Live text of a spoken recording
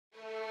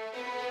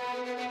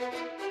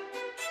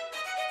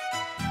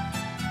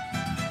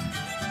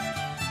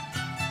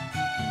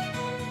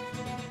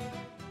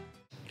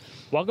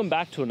Welcome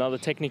back to another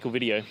technical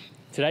video.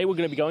 Today we're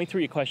going to be going through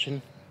your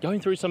question,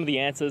 going through some of the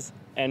answers,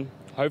 and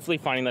hopefully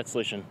finding that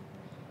solution.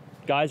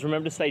 Guys,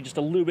 remember to stay just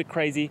a little bit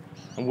crazy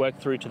and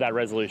work through to that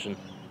resolution.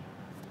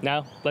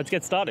 Now, let's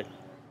get started.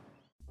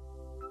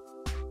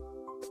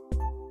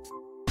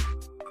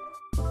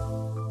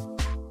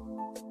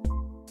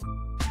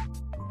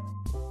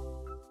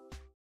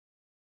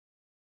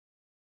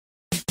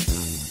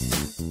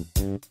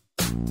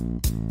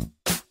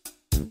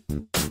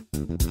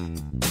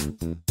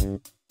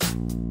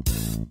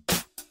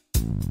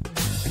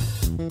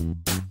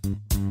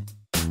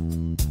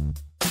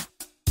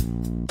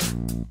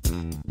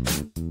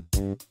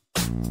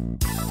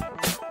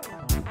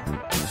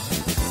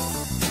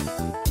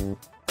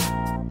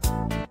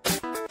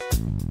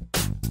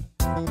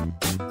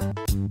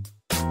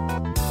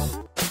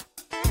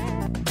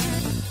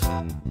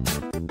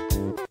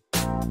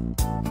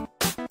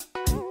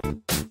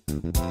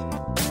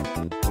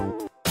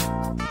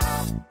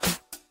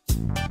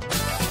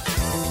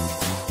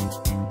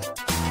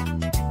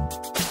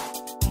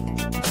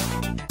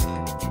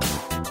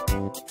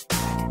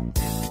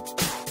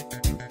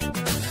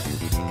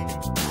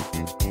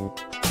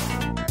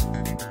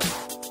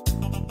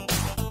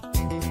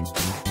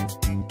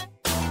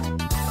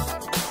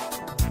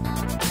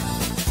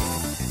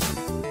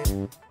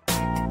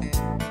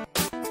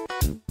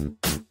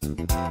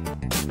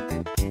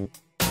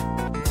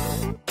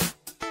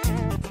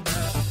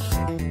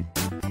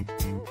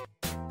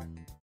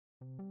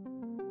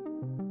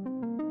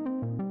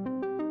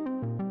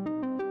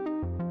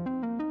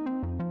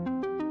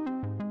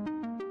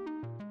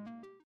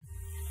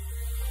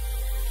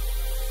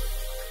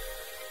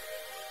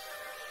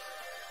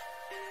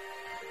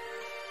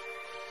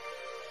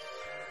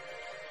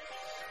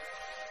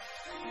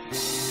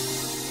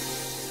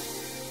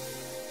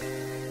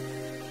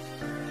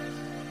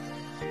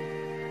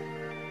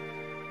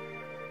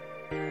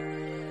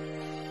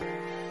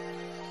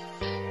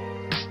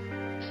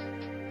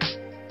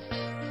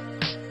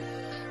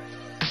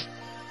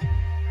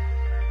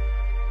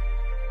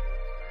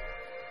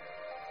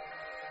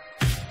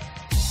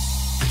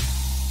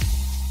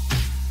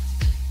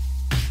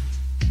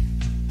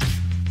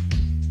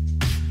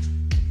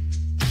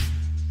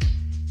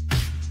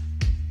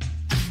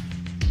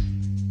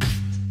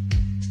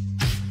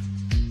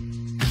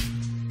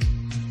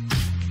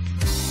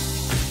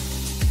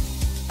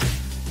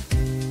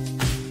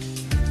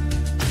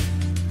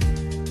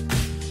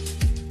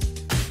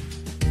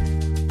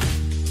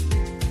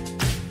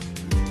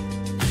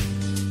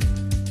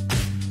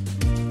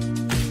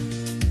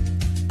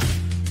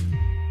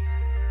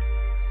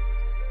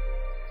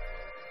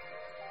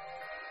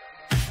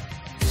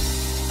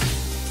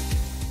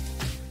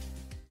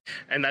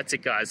 And that's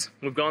it, guys.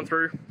 We've gone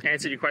through,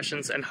 answered your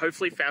questions, and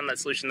hopefully found that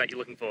solution that you're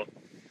looking for.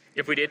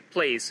 If we did,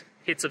 please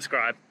hit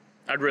subscribe.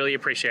 I'd really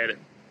appreciate it.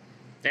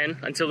 And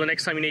until the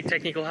next time you need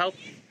technical help,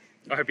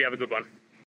 I hope you have a good one.